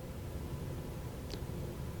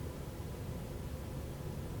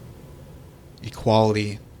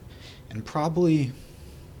 equality, and probably,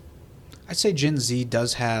 I'd say Gen Z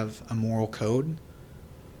does have a moral code.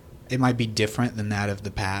 It might be different than that of the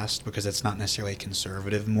past because it's not necessarily a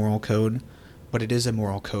conservative moral code, but it is a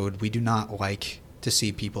moral code. We do not like to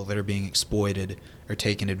see people that are being exploited or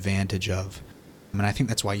taken advantage of. And I think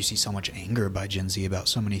that's why you see so much anger by Gen Z about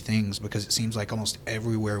so many things, because it seems like almost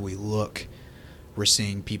everywhere we look, we're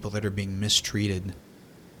seeing people that are being mistreated.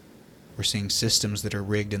 We're seeing systems that are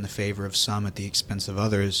rigged in the favor of some at the expense of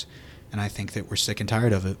others, and I think that we're sick and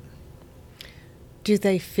tired of it. Do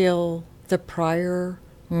they feel the prior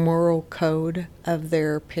moral code of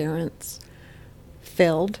their parents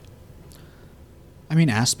failed? I mean,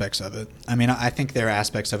 aspects of it. I mean, I think there are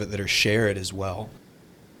aspects of it that are shared as well.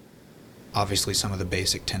 Obviously, some of the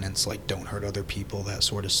basic tenets, like don't hurt other people, that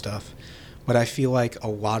sort of stuff. But I feel like a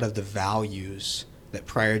lot of the values that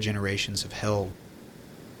prior generations have held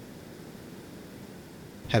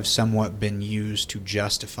have somewhat been used to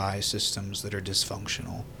justify systems that are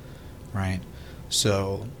dysfunctional, right?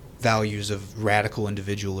 So values of radical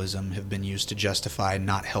individualism have been used to justify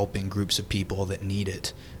not helping groups of people that need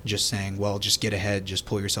it. Just saying, well, just get ahead, just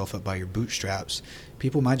pull yourself up by your bootstraps.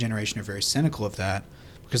 People in my generation are very cynical of that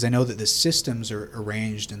because they know that the systems are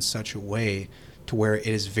arranged in such a way to where it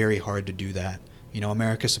is very hard to do that. You know,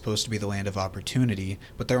 America's supposed to be the land of opportunity,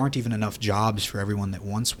 but there aren't even enough jobs for everyone that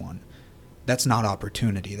wants one. That's not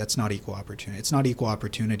opportunity. That's not equal opportunity. It's not equal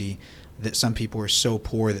opportunity that some people are so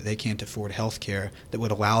poor that they can't afford health care that would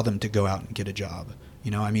allow them to go out and get a job. You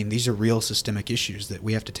know, I mean, these are real systemic issues that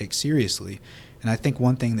we have to take seriously. And I think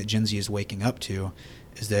one thing that Gen Z is waking up to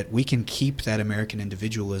is that we can keep that American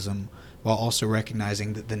individualism while also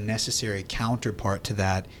recognizing that the necessary counterpart to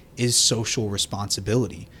that is social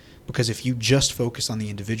responsibility. Because if you just focus on the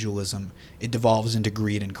individualism, it devolves into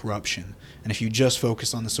greed and corruption. And if you just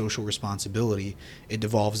focus on the social responsibility, it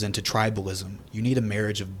devolves into tribalism. You need a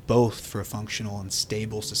marriage of both for a functional and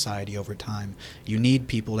stable society over time. You need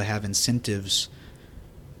people to have incentives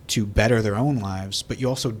to better their own lives, but you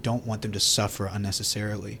also don't want them to suffer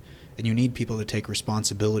unnecessarily. And you need people to take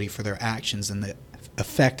responsibility for their actions and the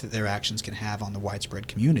effect that their actions can have on the widespread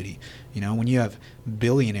community. You know, when you have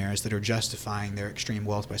billionaires that are justifying their extreme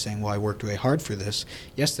wealth by saying, well, I worked really hard for this,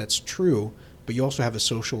 yes, that's true, but you also have a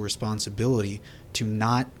social responsibility to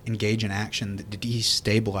not engage in action that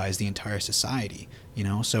destabilize the entire society. You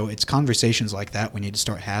know, so it's conversations like that we need to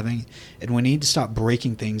start having, and we need to stop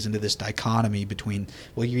breaking things into this dichotomy between,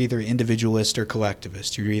 well, you're either individualist or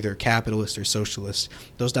collectivist, you're either capitalist or socialist.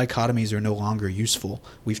 Those dichotomies are no longer useful.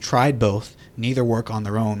 We've tried both, neither work on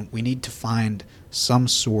their own. We need to find some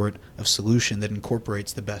sort of solution that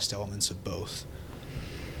incorporates the best elements of both.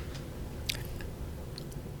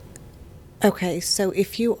 Okay, so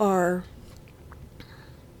if you are,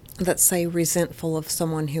 let's say, resentful of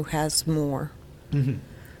someone who has more, Mm-hmm.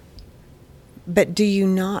 but do you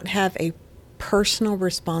not have a personal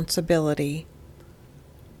responsibility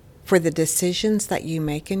for the decisions that you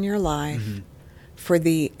make in your life, Mm-hmm. for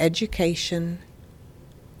the education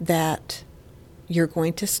that you're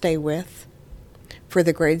going to stay with, for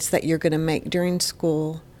the grades that you're going to make during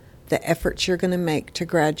school, the efforts you're going to make to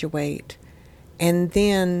graduate? And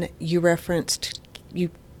then you referenced we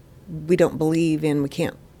don't believe in, we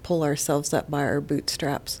can't pull ourselves up by our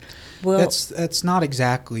bootstraps. Well, That's not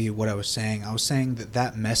exactly what I was saying. I was saying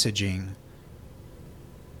that messaging,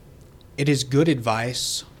 it is good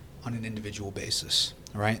advice on an individual basis,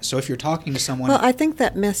 right? So if you're talking to someone... well, I think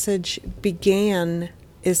that message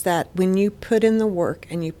is that when you put in the work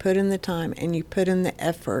and you put in the time and you put in the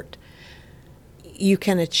effort, you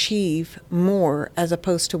can achieve more as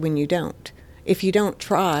opposed to when you don't. If you don't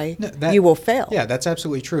try, you will fail. Yeah, that's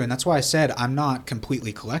absolutely true. And that's why I said I'm not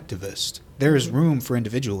completely collectivist. There is room for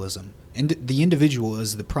individualism. And the individual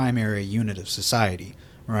is the primary unit of society,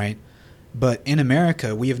 right? But in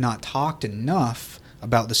America, we have not talked enough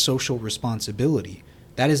about the social responsibility.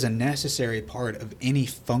 That is a necessary part of any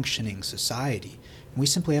functioning society. We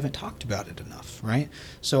simply haven't talked about it enough, right?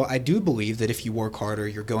 So I do believe that if you work harder,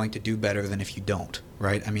 you're going to do better than if you don't,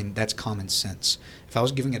 right? I mean, that's common sense. If I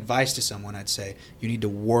was giving advice to someone, I'd say, you need to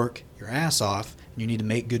work your ass off, and you need to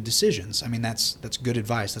make good decisions. I mean, that's good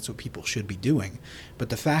advice. That's what people should be doing. But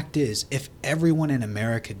the fact is, if everyone in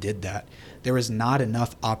America did that, there is not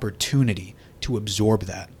enough opportunity to absorb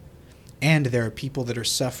that. And there are people that are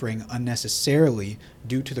suffering unnecessarily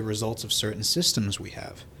due to the results of certain systems we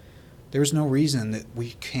have. There's no reason that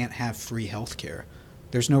we can't have free health care.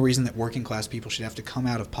 There's no reason that working class people should have to come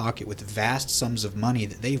out of pocket with vast sums of money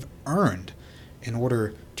that they've earned in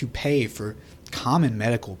order to pay for common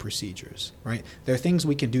medical procedures, right? There are things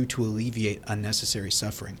we can do to alleviate unnecessary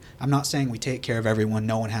suffering. I'm not saying we take care of everyone,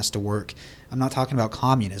 no one has to work. I'm not talking about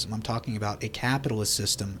communism. I'm talking about a capitalist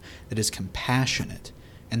system that is compassionate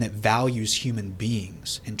and that values human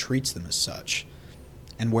beings and treats them as such,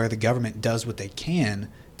 and where the government does what they can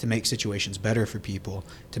to make situations better for people,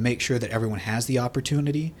 to make sure that everyone has the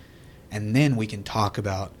opportunity, and then we can talk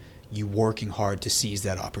about you working hard to seize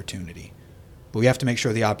that opportunity. But we have to make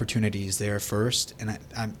sure the opportunity is there first, and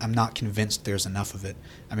I'm not convinced there's enough of it.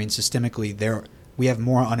 I mean, systemically, we have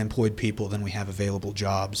more unemployed people than we have available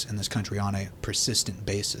jobs in this country on a persistent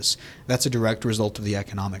basis. That's a direct result of the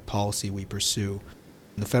economic policy we pursue.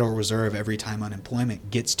 The Federal Reserve, every time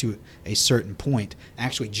unemployment gets to a certain point,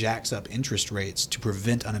 actually jacks up interest rates to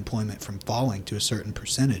prevent unemployment from falling to a certain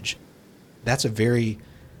percentage. That's a very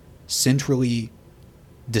centrally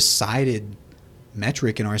decided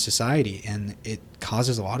metric in our society, and it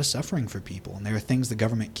causes a lot of suffering for people. And there are things the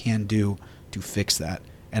government can do to fix that.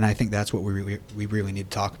 And I think that's what we really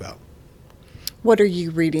need to talk about. What are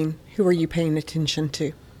you reading? Who are you paying attention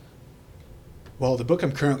to? Well, the book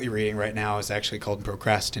I'm currently reading right now is actually called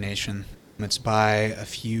Procrastination. It's by a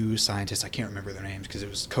few scientists. I can't remember their names because it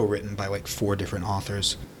was co-written by like 4 different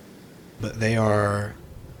authors. But they're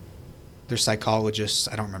psychologists.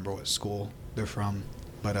 I don't remember what school they're from,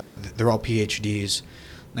 but they're all PhDs.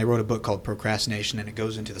 They wrote a book called Procrastination, and it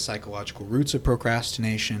goes into the psychological roots of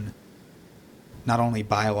procrastination, not only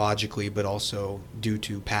biologically, but also due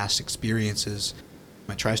to past experiences.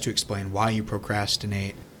 It tries to explain why you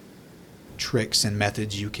procrastinate, tricks and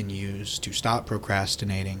methods you can use to stop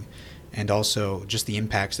procrastinating, and also just the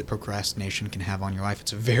impacts that procrastination can have on your life.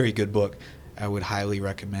 It's a very good book. I would highly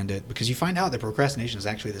recommend it, because you find out that procrastination is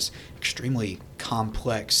actually this extremely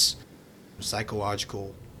complex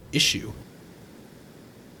psychological issue.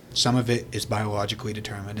 Some of it is biologically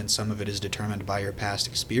determined, and some of it is determined by your past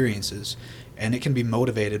experiences, and it can be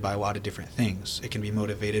motivated by a lot of different things. It can be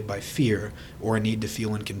motivated by fear, or a need to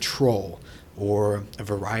feel in control, or a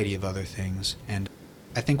variety of other things. And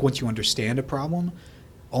I think once you understand a problem,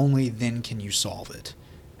 only then can you solve it.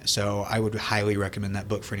 So I would highly recommend that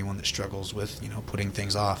book for anyone that struggles with, putting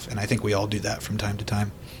things off. And I think we all do that from time to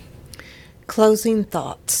time. Closing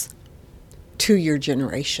thoughts to your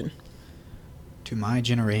generation. To my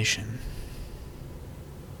generation.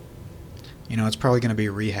 It's probably going to be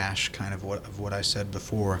a rehash kind of what I said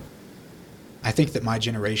before. I think that my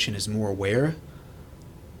generation is more aware,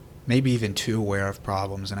 maybe even too aware of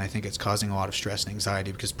problems, and I think it's causing a lot of stress and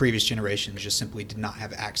anxiety because previous generations just simply did not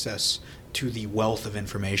have access to the wealth of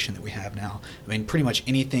information that we have now. I mean, pretty much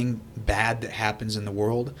anything bad that happens in the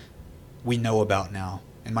world, we know about now.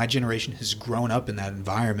 And my generation has grown up in that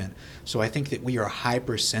environment. So I think that we are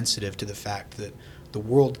hypersensitive to the fact that the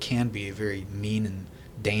world can be a very mean and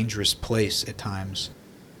dangerous place at times.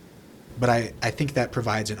 But I think that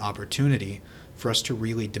provides an opportunity for us to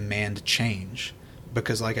really demand change.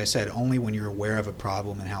 Because like I said, only when you're aware of a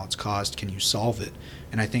problem and how it's caused can you solve it.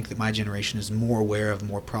 And I think that my generation is more aware of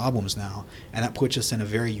more problems now, and that puts us in a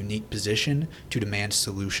very unique position to demand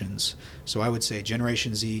solutions. So I would say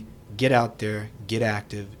Generation Z, get out there, get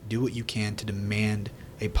active, do what you can to demand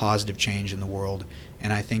a positive change in the world.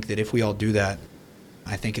 And I think that if we all do that,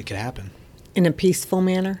 I think it could happen. In a peaceful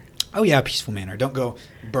manner? Oh yeah, a peaceful manner. Don't go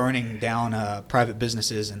burning down private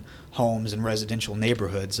businesses and homes and residential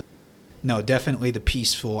neighborhoods. No, definitely the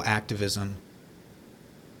peaceful activism.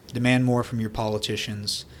 Demand more from your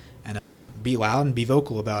politicians, and be loud and be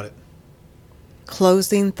vocal about it.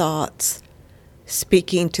 Closing thoughts,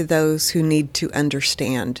 speaking to those who need to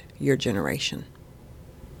understand your generation.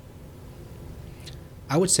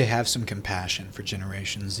 I would say have some compassion for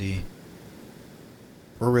Generation Z.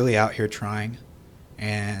 We're really out here trying,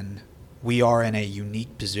 and we are in a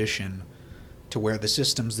unique position to where the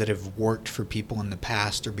systems that have worked for people in the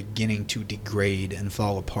past are beginning to degrade and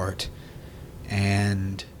fall apart.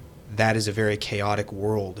 And that is a very chaotic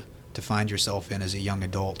world to find yourself in as a young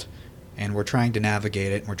adult. And we're trying to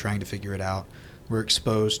navigate it, and we're trying to figure it out. We're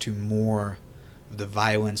exposed to more of the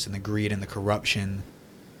violence and the greed and the corruption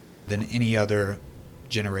than any other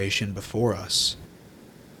generation before us.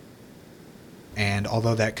 And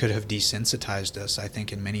although that could have desensitized us, I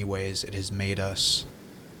think in many ways it has made us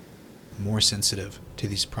more sensitive to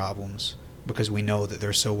these problems because we know that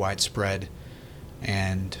they're so widespread,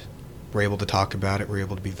 and we're able to talk about it, we're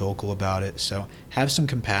able to be vocal about it. So have some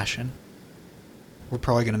compassion. We're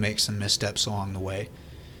probably going to make some missteps along the way.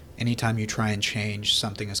 Anytime you try and change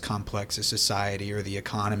something as complex as society or the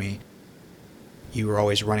economy, you are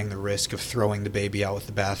always running the risk of throwing the baby out with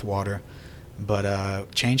the bathwater.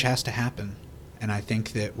 But change has to happen. And I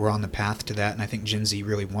think that we're on the path to that, and I think Gen Z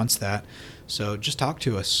really wants that. So just talk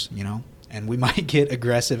to us, and we might get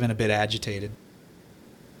aggressive and a bit agitated.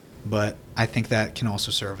 But I think that can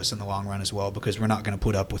also serve us in the long run as well, because we're not going to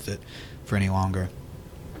put up with it for any longer.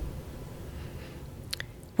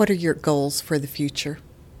 What are your goals for the future?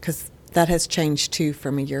 Because that has changed too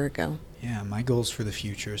from a year ago. Yeah, my goals for the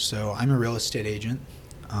future. So I'm a real estate agent,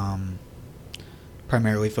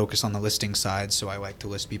 primarily focused on the listing side. So I like to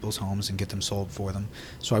list people's homes and get them sold for them.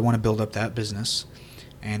 So I want to build up that business.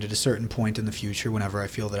 And at a certain point in the future, whenever I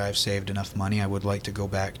feel that I've saved enough money, I would like to go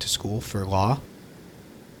back to school for law,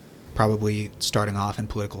 probably starting off in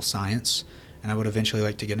political science. And I would eventually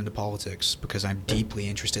like to get into politics because I'm deeply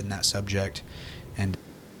interested in that subject. And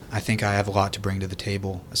I think I have a lot to bring to the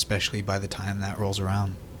table, especially by the time that rolls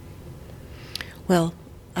around. Well,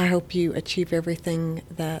 I hope you achieve everything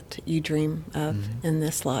that you dream of in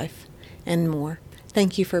this life and more.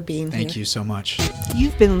 Thank you for being here. Thank you so much.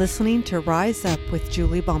 You've been listening to Rise Up with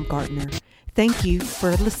Julie Baumgartner. Thank you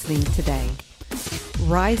for listening today.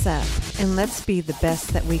 Rise up and let's be the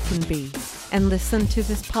best that we can be. And listen to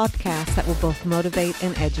this podcast that will both motivate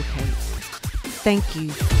and educate. Thank you